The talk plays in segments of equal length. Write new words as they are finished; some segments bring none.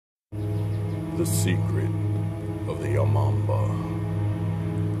The secret of the Yamamba.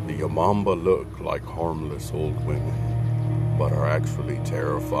 The Yamamba look like harmless old women, but are actually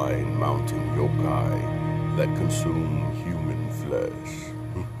terrifying mountain yokai that consume human flesh.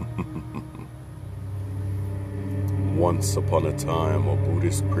 Once upon a time, a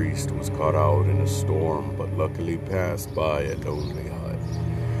Buddhist priest was caught out in a storm, but luckily passed by a lonely hut.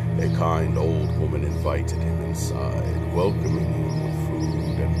 A kind old woman invited him inside, welcoming him with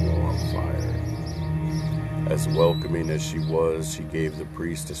food and warm fire. As welcoming as she was, she gave the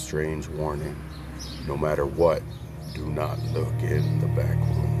priest a strange warning. No matter what, do not look in the back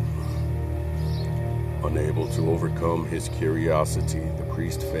room. Unable to overcome his curiosity, the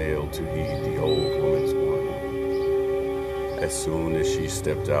priest failed to heed the old woman's warning. As soon as she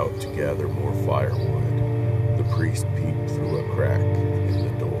stepped out to gather more firewood, the priest peeped through a crack in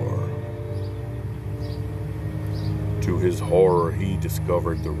the door. To his horror, he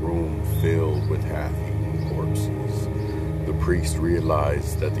discovered the room filled with half-eaten corpses. The priest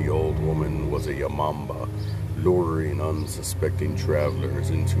realized that the old woman was a Yamamba, luring unsuspecting travelers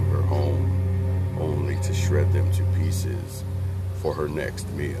into her home, only to shred them to pieces for her next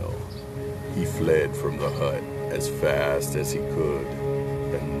meal. He fled from the hut as fast as he could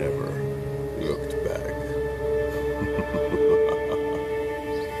and never looked back.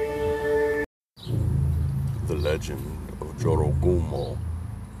 The legend of Jorogumo.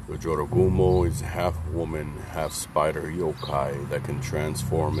 The Jorogumo is half woman, half spider yokai that can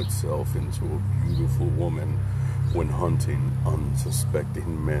transform itself into a beautiful woman when hunting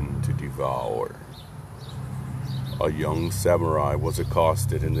unsuspecting men to devour. A young samurai was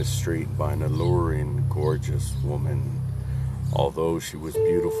accosted in the street by an alluring, gorgeous woman. Although she was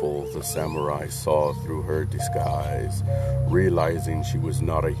beautiful, the samurai saw through her disguise. Realizing she was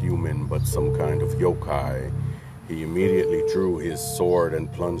not a human but some kind of yokai, he immediately drew his sword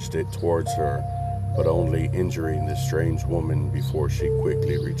and plunged it towards her, but only injuring the strange woman before she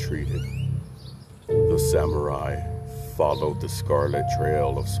quickly retreated. The samurai followed the scarlet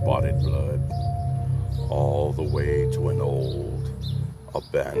trail of spotted blood all the way to an old,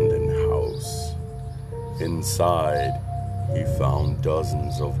 abandoned house. Inside, he found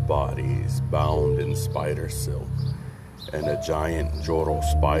dozens of bodies bound in spider silk and a giant Joro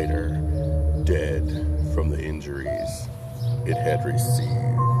spider dead from the injuries it had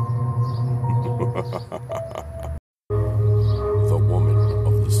received. The woman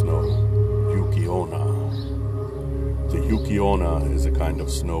of the snow, Yuki-onna. The Yuki-onna is a kind of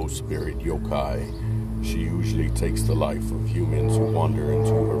snow spirit yokai. She usually takes the life of humans who wander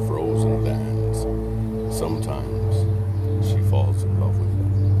into her frozen lands. Sometimes she falls in love with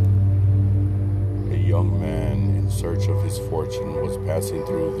them. A young man in search of his fortune was passing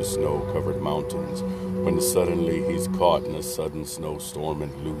through the snow-covered mountains when suddenly he's caught in a sudden snowstorm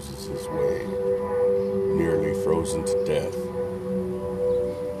and loses his way. Nearly frozen to death,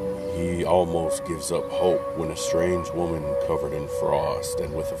 he almost gives up hope when a strange woman covered in frost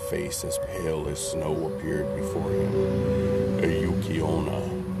and with a face as pale as snow appeared before him, a Yuki-onna.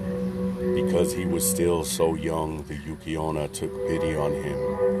 Because he was still so young, the Yuki-onna took pity on him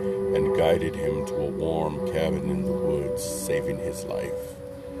and guided him to a warm cabin in the woods, saving his life.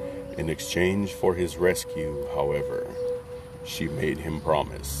 In exchange for his rescue, however, she made him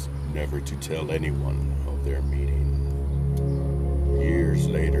promise never to tell anyone of their meeting. Years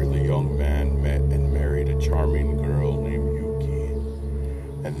later, the young man met and married a charming girl named Yuki,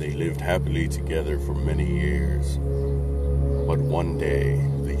 and they lived happily together for many years. But one day,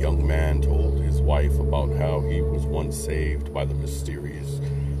 the young man told his wife about how he was once saved by the mysterious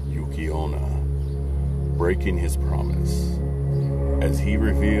Yuki-onna, breaking his promise. As he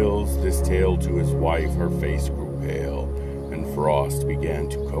reveals this tale to his wife, her face grew pale, and frost began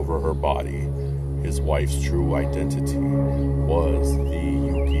to cover her body. His wife's true identity was the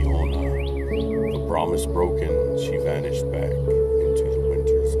Yuki-onna. The promise broken, she vanished back into the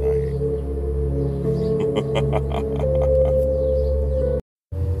winter's night.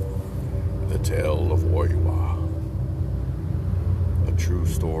 The Tale of Oiwa. A true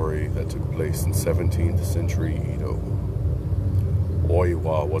story that took place in 17th century Edo.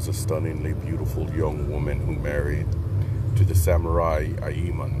 Oiwa was a stunningly beautiful young woman who married to the samurai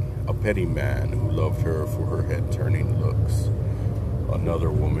Aiman, a petty man who loved her for her head-turning looks. Another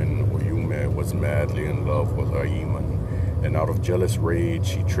woman, Oyume, was madly in love with Aiman, and out of jealous rage,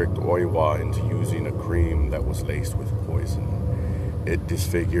 she tricked Oiwa into using a cream that was laced with poison. It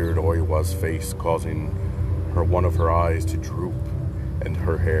disfigured Oiwa's face, causing one of her eyes to droop and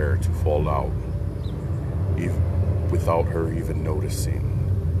her hair to fall out, without her even noticing.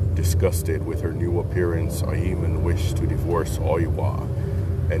 Disgusted with her new appearance, Aiman wished to divorce Oiwa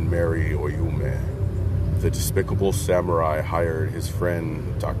and marry Oyume. The despicable samurai hired his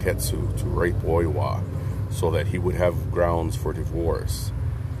friend Taketsu to rape Oiwa so that he would have grounds for divorce.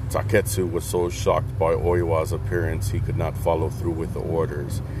 Taketsu was so shocked by Oiwa's appearance he could not follow through with the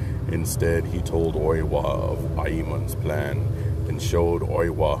orders. Instead, he told Oiwa of Aimon's plan and showed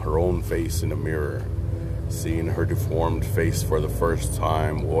Oiwa her own face in a mirror. Seeing her deformed face for the first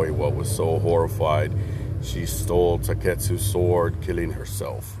time, Oiwa was so horrified she stole Taketsu's sword, killing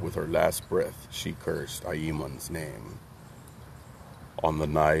herself. With her last breath, she cursed Aimon's name. On the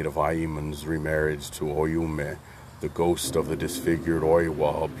night of Aimon's remarriage to Oyume, the ghost of the disfigured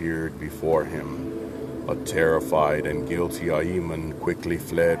Oiwa appeared before him. A terrified and guilty Aimon quickly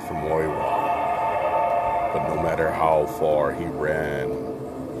fled from Oiwa. But no matter how far he ran,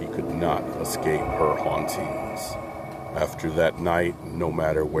 he could not escape her hauntings. After that night, no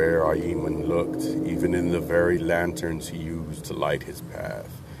matter where Aimon looked, even in the very lanterns he used to light his path,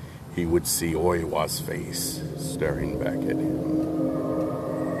 he would see Oiwa's face staring back at him.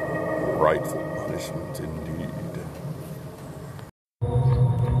 Rightful punishment indeed.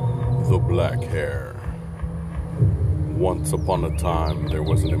 The Black Hair. Once upon a time, there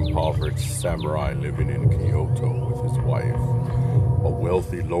was an impoverished samurai living in Kyoto with his wife. A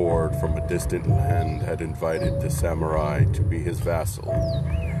wealthy lord from a distant land had invited the samurai to be his vassal.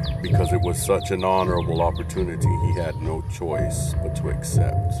 Because it was such an honorable opportunity, he had no choice but to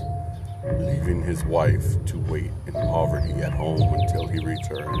accept, leaving his wife to wait in poverty at home until he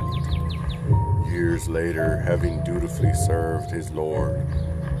returned. Years later, having dutifully served his lord,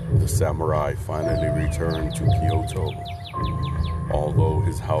 the samurai finally returned to Kyoto. Although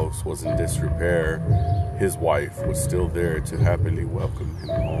his house was in disrepair, his wife was still there to happily welcome him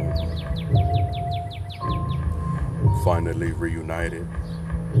home. Finally reunited,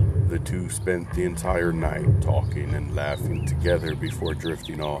 the two spent the entire night talking and laughing together before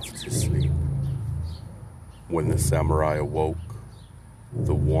drifting off to sleep. When the samurai awoke,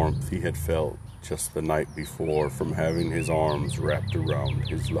 the warmth he had felt just the night before from having his arms wrapped around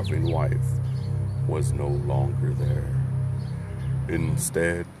his loving wife was no longer there.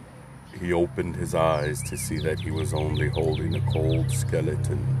 Instead, he opened his eyes to see that he was only holding a cold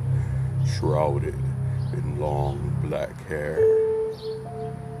skeleton shrouded in long black hair.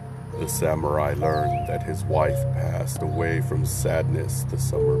 The samurai learned that his wife passed away from sadness the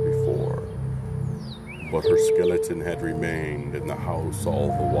summer before, but her skeleton had remained in the house all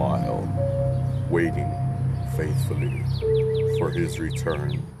the while, waiting faithfully for his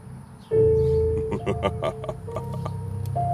return.